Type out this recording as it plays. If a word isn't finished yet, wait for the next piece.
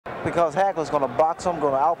because Hagler's going to box him,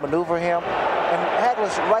 going to outmaneuver him. And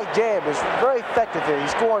Hagler's right jab is very effective here.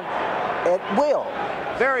 He's scoring at will.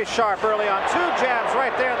 Very sharp early on. 2 jabs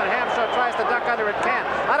right there that HAMSHO tries to duck under. It can't.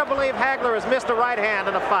 I don't believe Hagler has missed a right hand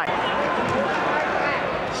in a fight.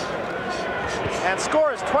 And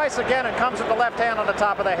scores twice again and comes with the left hand on the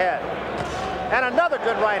top of the head. And another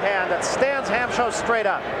good right hand that stands HAMSHO straight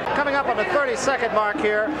up. Coming up on the 30-second mark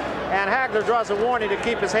here, and Hagler draws a warning to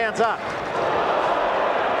keep his hands up.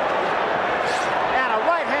 And a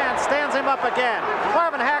right hand stands him up again.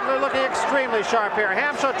 Marvin Hagler looking extremely sharp here.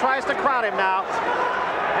 HAMSHO tries to crowd him now,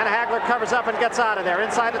 and Hagler covers up and gets out of there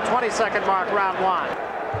inside the 20-second mark, round 1.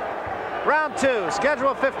 Round 2,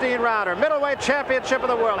 scheduled 15-rounder, middleweight championship of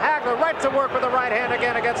the world. Hagler right to work with the right hand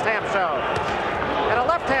again against HAMSHO. And a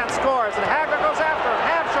left hand scores, and Hagler goes after him.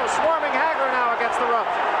 HAMSHO swarming Hagler now against the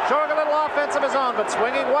ropes. Showing a little offense of his own, but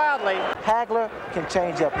swinging wildly. Hagler can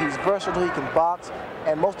change up. He's versatile, he can box,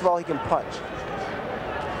 and most of all, he can punch.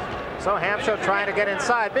 So HAMSHO trying to get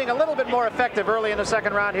inside, being a little bit more effective early in the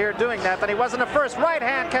second round here, doing that than he was in the first. Right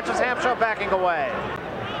hand catches HAMSHO backing away.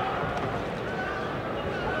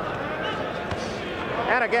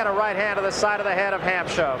 And again, a right hand to the side of the head of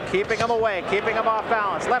HAMSHO, keeping him away, keeping him off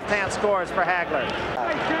balance. Left hand scores for Hagler.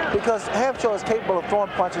 Because HAMSHO is capable of throwing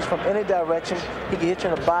punches from any direction. He can hit you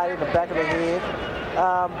in the body, in the back of the head.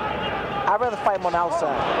 I'd rather fight him on the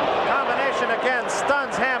outside. Combination again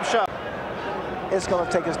stuns HAMSHO. It's going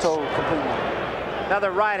to take his toll completely.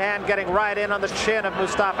 Another right hand getting right in on the chin of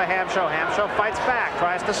Mustafa HAMSHO. HAMSHO fights back,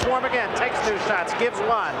 tries to swarm again, takes 2 shots, gives 1.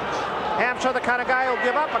 HAMSHO, the kind of guy who'll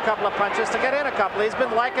give up a couple of punches to get in a couple. He's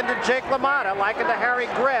been likened to Jake LaMotta, likened to Harry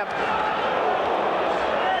Greb.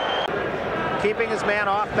 Keeping his man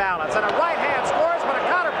off balance. And a right hand scores, but a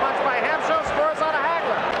counter punch by HAMSHO scores on a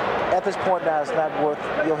Hagler. At this point now, it's not worth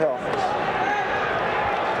your health.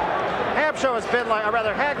 HAMSHO has been like, or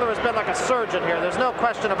rather Hagler has been like a surgeon here. There's no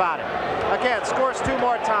question about it. Again, scores 2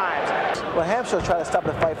 more times. Well, HAMSHO tried to stop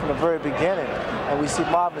the fight from the very beginning, and we see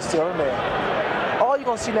Marvin still in there. All you're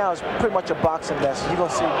going to see now is pretty much a boxing lesson. You're going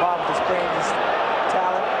to see Marvin displaying his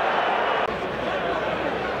talent.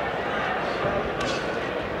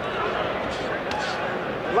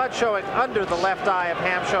 Blood showing under the left eye of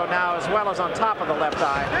HAMSHO now, as well as on top of the left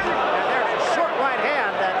eye. And there's a short right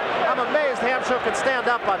hand that I'm amazed HAMSHO could stand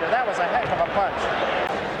up under. That was a heck of a punch.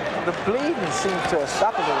 The bleeding seems to have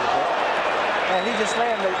stopped a little bit. And he just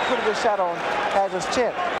landed a pretty good shot on Hagler's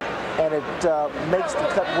chin. And it makes the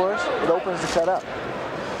cut worse. It opens the cut up.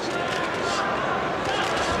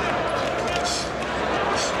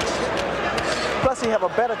 Plus, you have a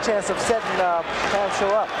better chance of setting HAMSHO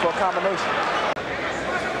up for a combination.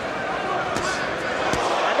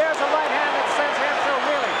 And there's a right hand that sends HAMSHO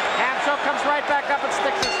reeling. HAMSHO comes right back up and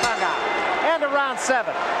sticks his tongue out. And to round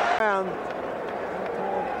 7.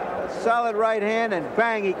 A solid right hand, and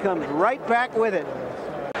bang, he comes right back with it.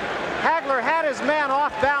 Hagler had his man off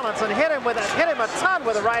balance and hit him a ton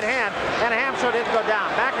with a right hand, and HAMSHO didn't go down.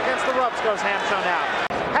 Back against the ropes goes HAMSHO now.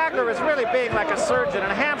 Hagler is really being like a surgeon, and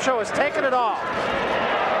HAMSHO has taken it all.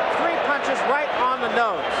 3 punches right on the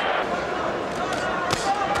nose.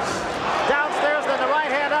 Downstairs, then the right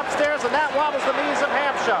hand upstairs, and that wobbles the knees of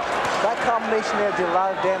HAMSHO. That combination there did a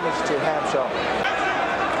lot of damage to HAMSHO.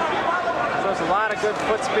 Shows a lot of good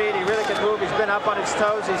foot speed. He really can move. He's been up on his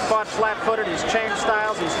toes. He's fought flat-footed. He's changed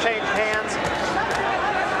styles. He's changed hands.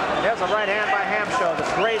 And there's a right hand by HAMSHO that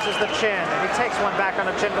grazes the chin, and he takes one back on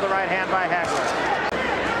the chin with a right hand by Hagler.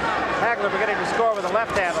 Hagler beginning to score with the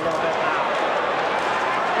left hand a little bit now.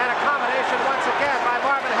 And a combination once again by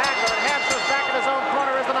Marvin Hagler, and HAMSHO's back in his own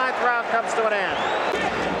corner as the 9th round comes to an end.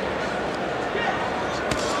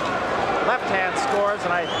 Left hand scores,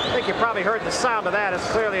 and I think you probably heard the sound of that as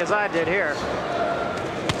clearly as I did here.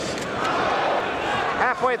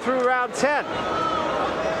 Halfway through round 10.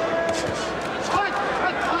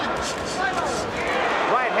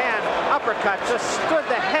 Right hand uppercut just stood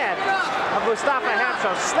the head of Mustafa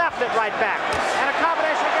HAMSHO, snapped it right back. And a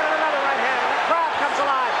combination again and another right hand, and the crowd comes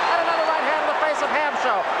alive. And another right hand in the face of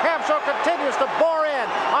HAMSHO. HAMSHO continues to bore in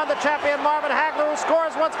on the champion Marvin Hagler, who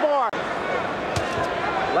scores once more.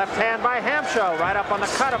 Left hand by HAMSHO, right up on the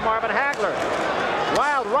cut of Marvin Hagler.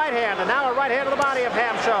 Wild right hand, and now a right hand to the body of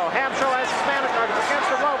HAMSHO. HAMSHO has his man against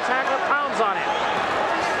the ropes. Hagler pounds on him.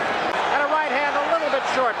 And a right hand a little bit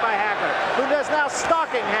short by Hagler, who is now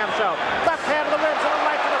stalking HAMSHO. Left hand to the ribs and a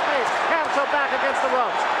right to the face. HAMSHO back against the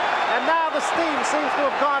ropes. And now the steam seems to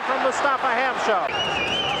have gone from Mustafa HAMSHO.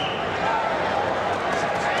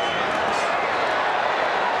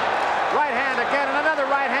 Right hand again, and another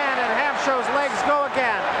right hand, and HAMSHO's legs go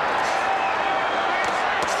again.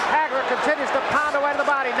 Hagler could continues to pound away to the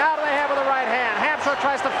body. Now to the head with the right hand. HAMSHO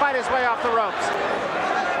tries to fight his way off the ropes.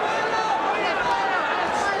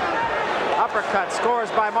 Uppercut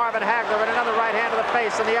scores by Marvin HAGLER, and another right hand to the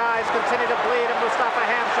face, and the eyes continue to bleed of Mustafa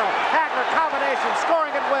HAMSHO. HAGLER combination,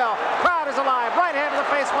 scoring at will. Crowd is alive. Right hand to the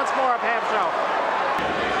face once more of HAMSHO.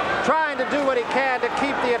 Trying to do what he can to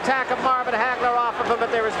keep the attack of Marvin HAGLER off of him,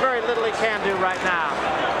 but there is very little he can do right now.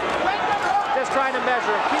 Just trying to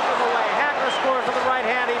measure him, keep him away. HAGLER scores with the right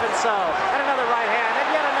hand even so. And another right hand, and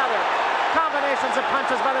yet another. Combinations of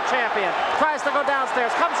punches by the champion. Tries to go downstairs,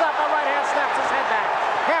 comes up, a right hand snaps his head back.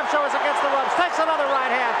 HAMSHO is against the ropes, takes another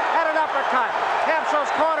right hand, and an uppercut.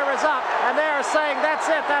 HAMSHO's corner is up, and they are saying, that's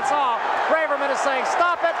it, that's all. Braverman is saying,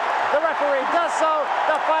 stop it. The referee does so.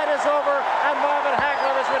 The fight is over, and Marvin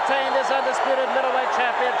HAGLER has retained his undisputed middleweight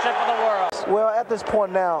championship of the world. Well, at this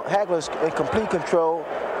point now, HAGLER's in complete control,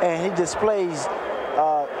 and he displays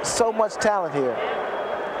so much talent here.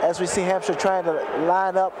 As we see HAMSHO trying to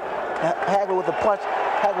line up HAGLER with a punch,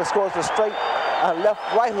 HAGLER scores a straight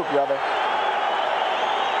right hook, rather.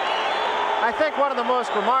 I think one of the most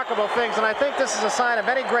remarkable things, and I think this is a sign of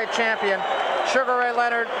any great champion, Sugar Ray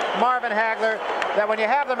Leonard, Marvin HAGLER, that when you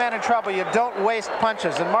have the man in trouble, you don't waste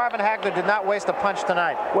punches. And Marvin HAGLER did not waste a punch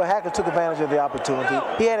tonight. Well, HAGLER took advantage of the opportunity.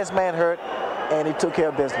 He had his man hurt, and he took care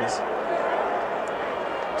of business.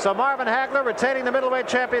 So Marvin HAGLER retaining the middleweight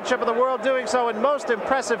championship of the world, doing so in most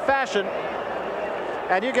impressive fashion.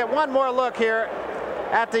 And you get one more look here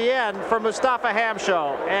at the end for Mustafa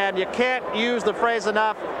HAMSHO. And you can't use the phrase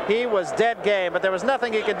enough, he was dead game, but there was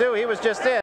nothing he could do. He was just in.